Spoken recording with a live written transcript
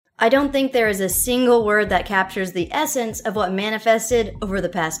I don't think there is a single word that captures the essence of what manifested over the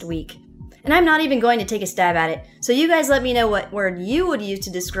past week. And I'm not even going to take a stab at it, so you guys let me know what word you would use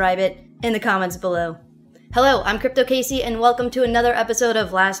to describe it in the comments below. Hello, I'm Crypto Casey, and welcome to another episode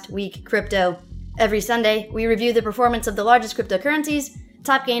of Last Week Crypto. Every Sunday, we review the performance of the largest cryptocurrencies,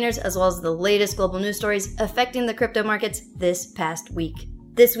 top gainers, as well as the latest global news stories affecting the crypto markets this past week.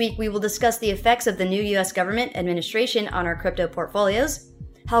 This week, we will discuss the effects of the new US government administration on our crypto portfolios,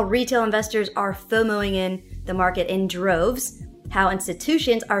 how retail investors are FOMOing in the market in droves, how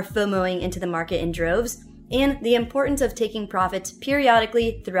institutions are FOMOing into the market in droves, and the importance of taking profits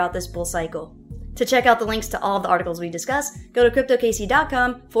periodically throughout this bull cycle. To check out the links to all of the articles we discuss, go to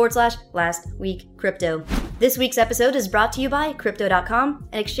cryptocasey.com/lastweekcrypto. This week's episode is brought to you by Crypto.com,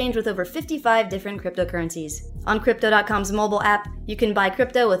 an exchange with over 55 different cryptocurrencies. On Crypto.com's mobile app, you can buy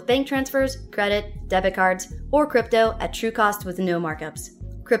crypto with bank transfers, credit, debit cards, or crypto at true cost with no markups.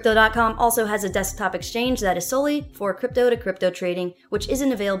 Crypto.com also has a desktop exchange that is solely for crypto-to-crypto trading, which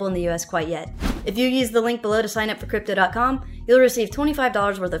isn't available in the US quite yet. If you use the link below to sign up for Crypto.com, you'll receive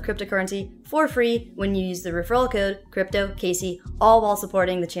 $25 worth of cryptocurrency for free when you use the referral code CryptoCasey, all while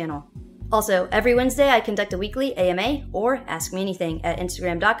supporting the channel. Also, every Wednesday I conduct a weekly AMA or Ask Me Anything at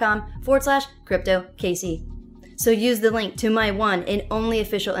Instagram.com/CryptoCasey. So use the link to my one and only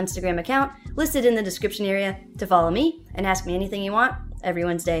official Instagram account listed in the description area to follow me and ask me anything you want every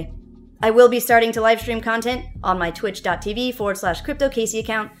Wednesday. I will be starting to live stream content on my twitch.tv/CryptoCasey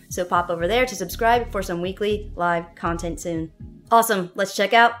account, so pop over there to subscribe for some weekly live content soon. Awesome, let's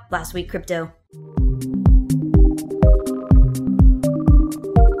check out Last Week Crypto.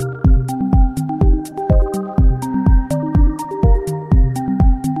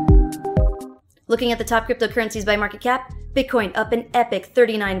 Looking at the top cryptocurrencies by market cap, Bitcoin up an epic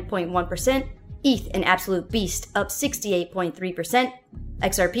 39.1%, ETH, an absolute beast, up 68.3%,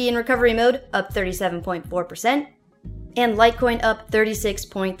 XRP in recovery mode, up 37.4%, and Litecoin up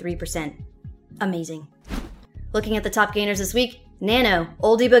 36.3%. Amazing. Looking at the top gainers this week, Nano,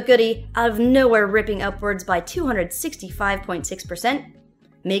 oldie but goodie, out of nowhere ripping upwards by 265.6%,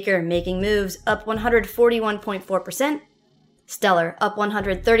 Maker making moves, up 141.4%, Stellar up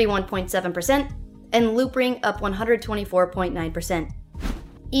 131.7%, and Loopring up 124.9%.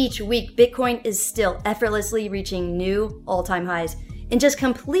 Each week, Bitcoin is still effortlessly reaching new all-time highs and just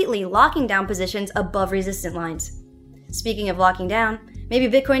completely locking down positions above resistant lines. Speaking of locking down, maybe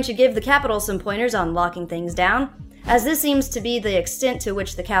Bitcoin should give the Capitol some pointers on locking things down, as this seems to be the extent to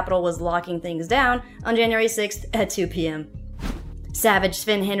which the Capitol was locking things down on January 6th at 2 p.m. Savage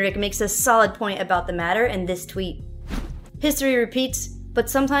Sven Henrik makes a solid point about the matter in this tweet. History repeats, but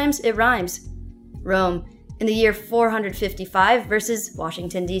sometimes it rhymes. Rome, in the year 455 versus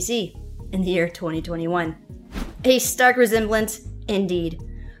Washington, D.C. in the year 2021. A stark resemblance, indeed.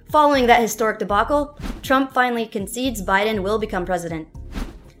 Following that historic debacle, Trump finally concedes Biden will become president.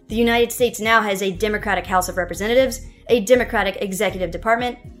 The United States now has a Democratic House of Representatives, a Democratic Executive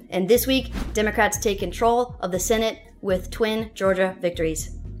Department, and this week, Democrats take control of the Senate with twin Georgia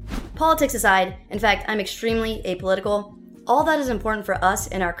victories. Politics aside, in fact, I'm extremely apolitical. All that is important for us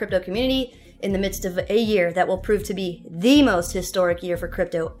in our crypto community in the midst of a year that will prove to be the most historic year for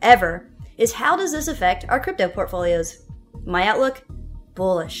crypto ever is how does this affect our crypto portfolios? My outlook?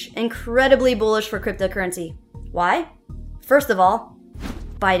 Bullish. Incredibly bullish for cryptocurrency. Why? First of all,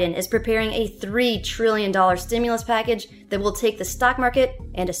 Biden is preparing a $3 trillion stimulus package that will take the stock market,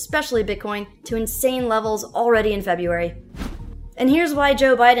 and especially Bitcoin, to insane levels already in February. And here's why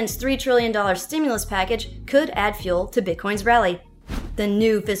Joe Biden's $3 trillion stimulus package could add fuel to Bitcoin's rally. The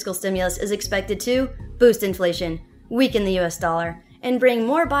new fiscal stimulus is expected to boost inflation, weaken the US dollar, and bring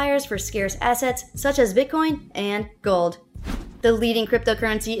more buyers for scarce assets such as Bitcoin and gold. The leading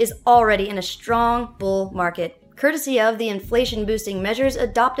cryptocurrency is already in a strong bull market, courtesy of the inflation-boosting measures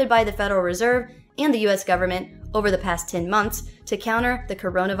adopted by the Federal Reserve and the US government over the past 10 months to counter the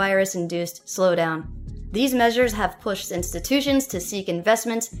coronavirus-induced slowdown. These measures have pushed institutions to seek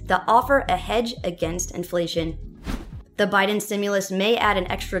investments that offer a hedge against inflation. The Biden stimulus may add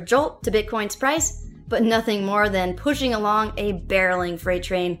an extra jolt to Bitcoin's price, but nothing more than pushing along a barreling freight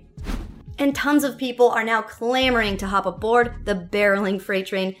train. And tons of people are now clamoring to hop aboard the barreling freight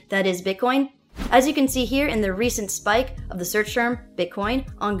train that is Bitcoin, as you can see here in the recent spike of the search term Bitcoin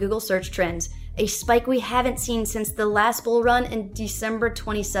on Google search trends, a spike we haven't seen since the last bull run in December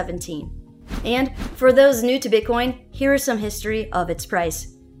 2017. And for those new to Bitcoin, here is some history of its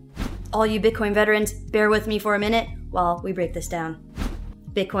price. All you Bitcoin veterans, bear with me for a minute while we break this down.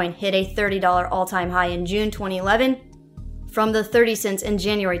 Bitcoin hit a $30 all-time high in June 2011 from the 30 cents in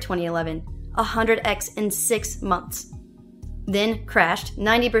January 2011, 100x in 6 months. then crashed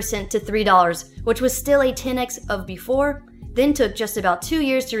 90% to $3, which was still a 10x of before, then took just about 2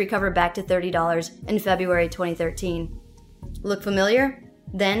 years to recover back to $30 in February 2013. Look familiar?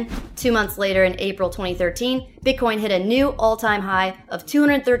 Then, 2 months later in April 2013, Bitcoin hit a new all-time high of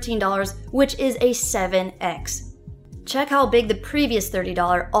 $213, which is a 7x. Check how big the previous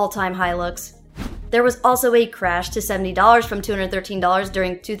 $30 all-time high looks. There was also a crash to $70 from $213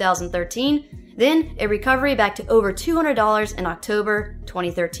 during 2013, then a recovery back to over $200 in October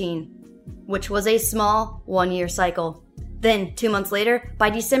 2013, which was a small 1-year cycle. Then, 2 months later, by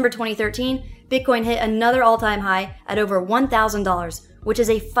December 2013, Bitcoin hit another all-time high at over $1,000, which is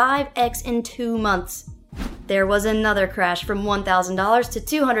a 5x in 2 months. There was another crash from $1,000 to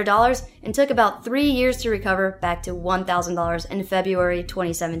 $200 and took about 3 years to recover back to $1,000 in February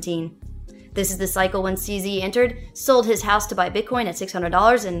 2017. This is the cycle when CZ entered, sold his house to buy Bitcoin at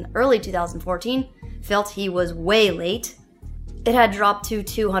 $600 in early 2014, felt he was way late. It had dropped to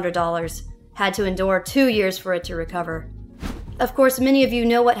 $200, had to endure 2 years for it to recover. Of course, many of you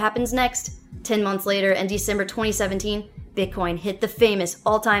know what happens next. 10 months later, in December 2017, Bitcoin hit the famous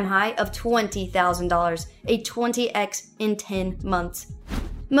all-time high of $20,000, a 20x in 10 months.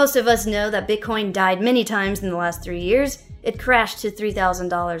 Most of us know that Bitcoin died many times in the last 3 years. It crashed to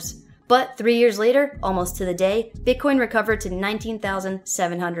 $3,000. But 3 years later, almost to the day, Bitcoin recovered to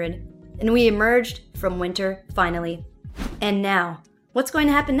 $19,700. And we emerged from winter finally. And now, what's going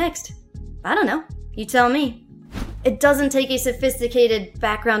to happen next? I don't know. You tell me. It doesn't take a sophisticated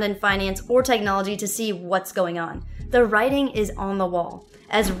background in finance or technology to see what's going on. The writing is on the wall,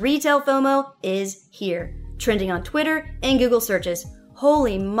 as retail FOMO is here, trending on Twitter and Google searches.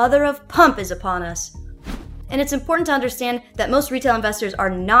 Holy mother of pump is upon us. And it's important to understand that most retail investors are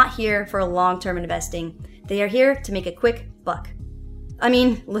not here for long-term investing. They are here to make a quick buck. I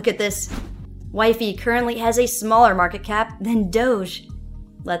mean, look at this. Wifey currently has a smaller market cap than Doge.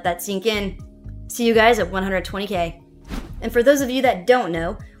 Let that sink in. See you guys at 120K. And for those of you that don't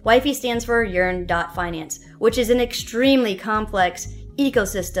know, Wifey stands for Yearn.finance, which is an extremely complex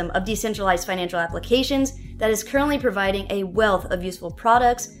ecosystem of decentralized financial applications that is currently providing a wealth of useful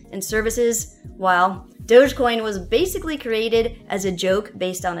products and services, while Dogecoin was basically created as a joke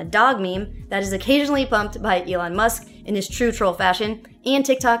based on a dog meme that is occasionally pumped by Elon Musk in his true troll fashion, and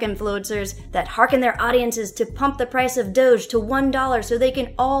TikTok influencers that hearken their audiences to pump the price of Doge to $1 so they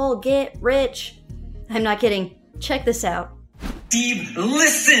can all get rich. I'm not kidding. Check this out. Steve,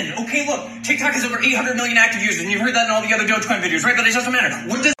 listen! Okay, look, TikTok has over 800 million active users, and you've heard that in all the other Dogecoin videos, right? But it doesn't matter.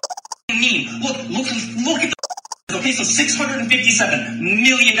 What does mean? Look at the okay, so $657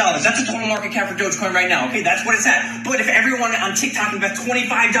 million. That's the total market cap for Dogecoin right now. Okay, that's what it's at. But if everyone on TikTok invests $25,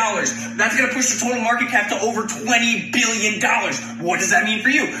 that's going to push the total market cap to over $20 billion. What does that mean for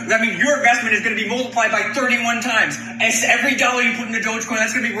you? That means your investment is going to be multiplied by 31 times. As every dollar you put into Dogecoin,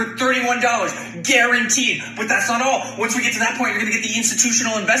 that's going to be worth $31. Guaranteed. But that's not all. Once we get to that point, you're going to get the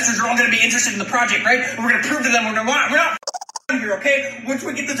institutional investors are all going to be interested in the project, right? And we're going to prove to them we're not here, okay? Once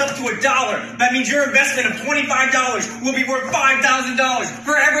we get this up to $1, that means your investment of $25 will be worth $5,000.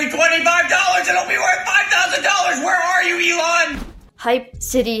 For every $25, it'll be worth $5,000. Where are you, Elon? Hype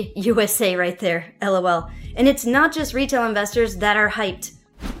City USA right there, LOL. And it's not just retail investors that are hyped.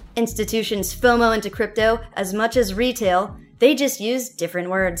 Institutions FOMO into crypto as much as retail, they just use different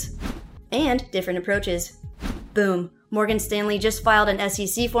words and different approaches. Boom. Morgan Stanley just filed an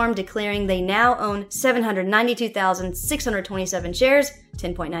SEC form declaring they now own 792,627 shares,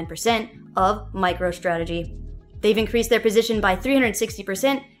 10.9%, of MicroStrategy. They've increased their position by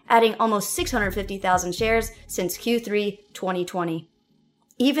 360%, adding almost 650,000 shares since Q3 2020.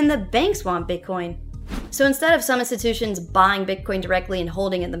 Even the banks want Bitcoin. So instead of some institutions buying Bitcoin directly and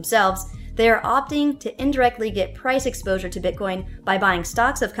holding it themselves, they are opting to indirectly get price exposure to Bitcoin by buying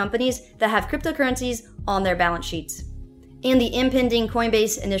stocks of companies that have cryptocurrencies on their balance sheets. And the impending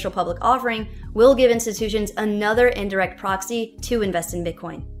Coinbase initial public offering will give institutions another indirect proxy to invest in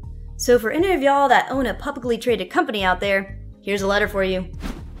Bitcoin. So for any of y'all that own a publicly traded company out there, here's a letter for you.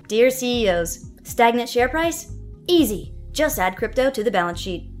 Dear CEOs, stagnant share price? Easy. Just add crypto to the balance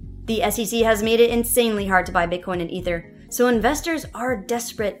sheet. The SEC has made it insanely hard to buy Bitcoin and Ether, so investors are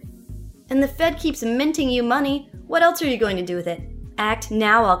desperate. And the Fed keeps minting you money. What else are you going to do with it? Act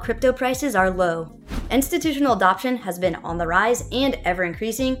now while crypto prices are low. Institutional adoption has been on the rise and ever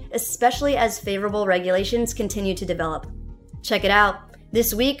increasing, especially as favorable regulations continue to develop. Check it out.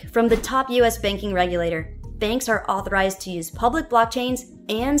 This week, from the top US banking regulator, banks are authorized to use public blockchains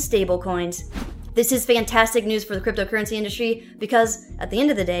and stablecoins. This is fantastic news for the cryptocurrency industry because, at the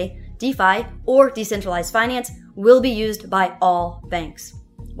end of the day, DeFi, or decentralized finance, will be used by all banks.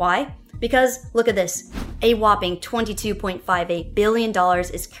 Why? Because, look at this. A whopping $22.58 billion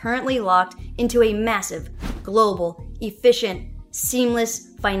is currently locked into a massive, global, efficient,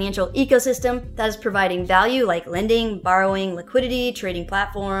 seamless financial ecosystem that is providing value like lending, borrowing, liquidity, trading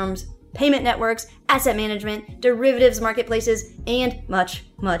platforms, payment networks, asset management, derivatives marketplaces, and much,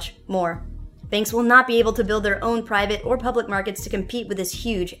 much more. Banks will not be able to build their own private or public markets to compete with this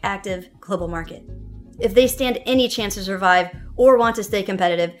huge, active global market. If they stand any chance to survive or want to stay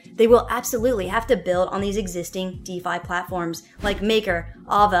competitive, they will absolutely have to build on these existing DeFi platforms like Maker,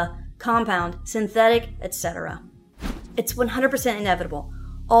 Aava, Compound, Synthetic, etc. It's 100% inevitable.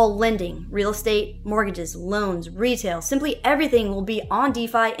 All lending, real estate, mortgages, loans, retail, simply everything will be on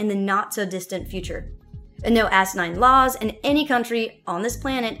DeFi in the not-so-distant future. And no asinine laws in any country on this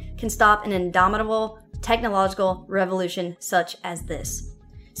planet can stop an indomitable technological revolution such as this.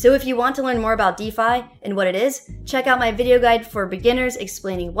 So if you want to learn more about DeFi and what it is, check out my video guide for beginners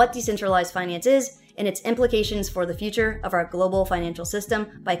explaining what decentralized finance is and its implications for the future of our global financial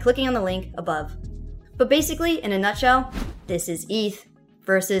system by clicking on the link above. But basically, in a nutshell, this is ETH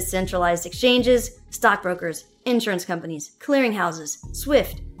versus centralized exchanges, stockbrokers, insurance companies, clearinghouses,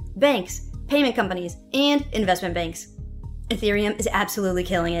 SWIFT, banks, payment companies, and investment banks. Ethereum is absolutely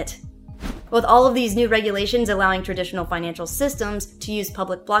killing it. With all of these new regulations allowing traditional financial systems to use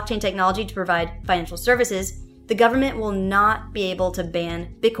public blockchain technology to provide financial services, the government will not be able to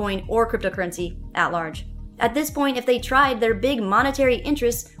ban Bitcoin or cryptocurrency at large. At this point, if they tried, their big monetary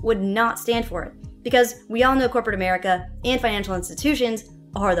interests would not stand for it, because we all know corporate America and financial institutions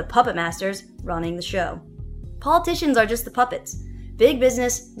are the puppet masters running the show. Politicians are just the puppets. Big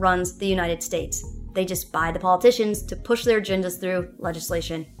business runs the United States. They just buy the politicians to push their agendas through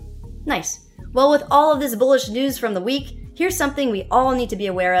legislation. Nice. Well, with all of this bullish news from the week, here's something we all need to be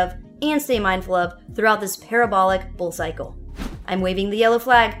aware of and stay mindful of throughout this parabolic bull cycle. I'm waving the yellow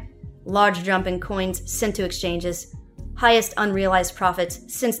flag. Large jump in coins sent to exchanges. Highest unrealized profits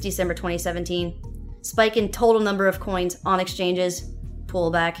since December 2017. Spike in total number of coins on exchanges.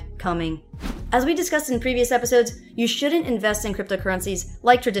 Pullback coming. As we discussed in previous episodes, you shouldn't invest in cryptocurrencies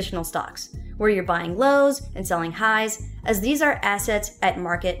like traditional stocks, where you're buying lows and selling highs, as these are assets at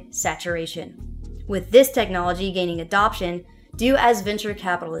market saturation. With this technology gaining adoption, do as venture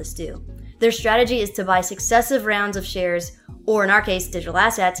capitalists do. Their strategy is to buy successive rounds of shares, or in our case, digital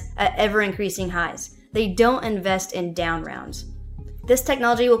assets, at ever-increasing highs. They don't invest in down rounds. This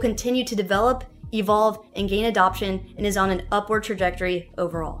technology will continue to develop, evolve, and gain adoption, and is on an upward trajectory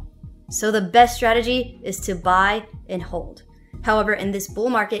overall. So the best strategy is to buy and hold. However, in this bull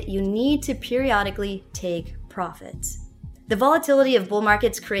market, you need to periodically take profits. The volatility of bull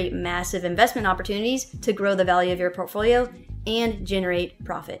markets create massive investment opportunities to grow the value of your portfolio and generate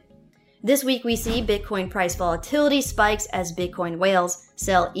profit. This week, we see Bitcoin price volatility spikes as Bitcoin whales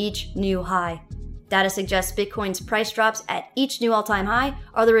sell each new high. Data suggests Bitcoin's price drops at each new all-time high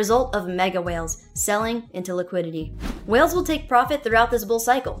are the result of mega whales selling into liquidity. Whales will take profit throughout this bull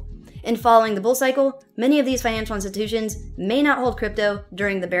cycle. And following the bull cycle, many of these financial institutions may not hold crypto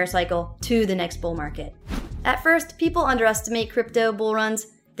during the bear cycle to the next bull market. At first, people underestimate crypto bull runs,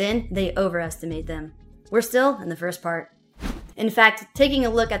 then they overestimate them. We're still in the first part. In fact, taking a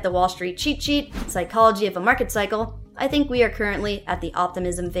look at the Wall Street cheat sheet, Psychology of a Market Cycle, I think we are currently at the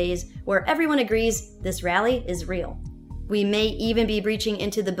optimism phase where everyone agrees this rally is real. We may even be breaching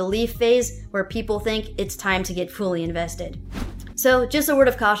into the belief phase where people think it's time to get fully invested. So just a word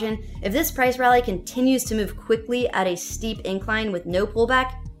of caution, if this price rally continues to move quickly at a steep incline with no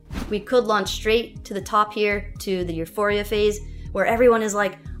pullback, we could launch straight to the top here to the euphoria phase where everyone is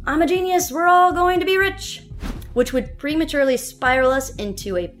like, I'm a genius, we're all going to be rich, which would prematurely spiral us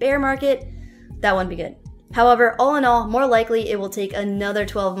into a bear market. That wouldn't be good. However, all in all, more likely it will take another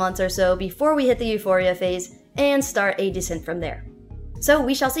 12 months or so before we hit the euphoria phase and start a descent from there. So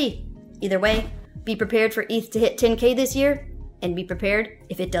we shall see. Either way, be prepared for ETH to hit 10K this year, and be prepared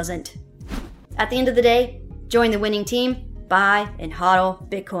if it doesn't. At the end of the day, join the winning team, buy and hodl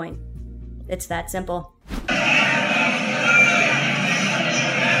Bitcoin. It's that simple.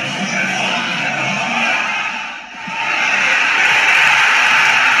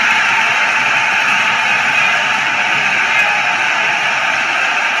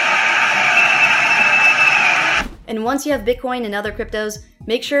 And once you have Bitcoin and other cryptos,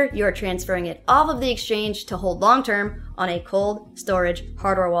 make sure you are transferring it off of the exchange to hold long-term on a cold storage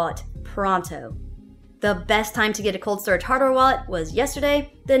hardware wallet pronto. The best time to get a cold storage hardware wallet was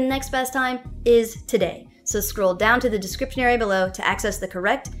yesterday. The next best time is today. So scroll down to the description area below to access the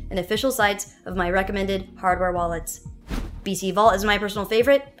correct and official sites of my recommended hardware wallets. BC Vault is my personal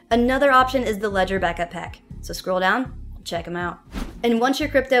favorite. Another option is the Ledger Backup Pack. So scroll down, check them out. And once your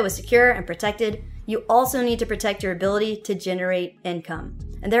crypto is secure and protected, you also need to protect your ability to generate income.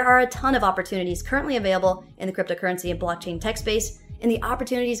 And there are a ton of opportunities currently available in the cryptocurrency and blockchain tech space, and the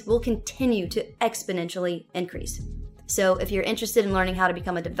opportunities will continue to exponentially increase. So if you're interested in learning how to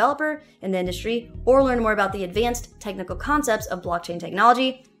become a developer in the industry or learn more about the advanced technical concepts of blockchain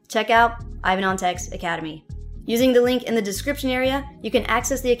technology, check out Ivan on Tech's Academy. Using the link in the description area, you can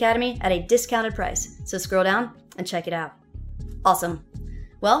access the Academy at a discounted price. So scroll down and check it out. Awesome.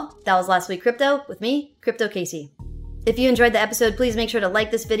 Well, that was Last Week Crypto with me, Crypto Casey. If you enjoyed the episode, please make sure to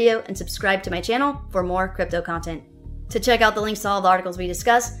like this video and subscribe to my channel for more crypto content. To check out the links to all the articles we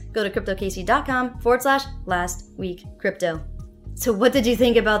discuss, go to cryptocasey.com/lastweekcrypto. So what did you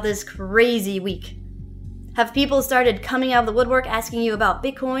think about this crazy week? Have people started coming out of the woodwork asking you about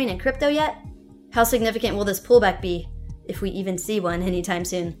Bitcoin and crypto yet? How significant will this pullback be, if we even see one anytime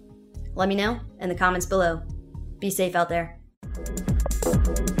soon? Let me know in the comments below. Be safe out there.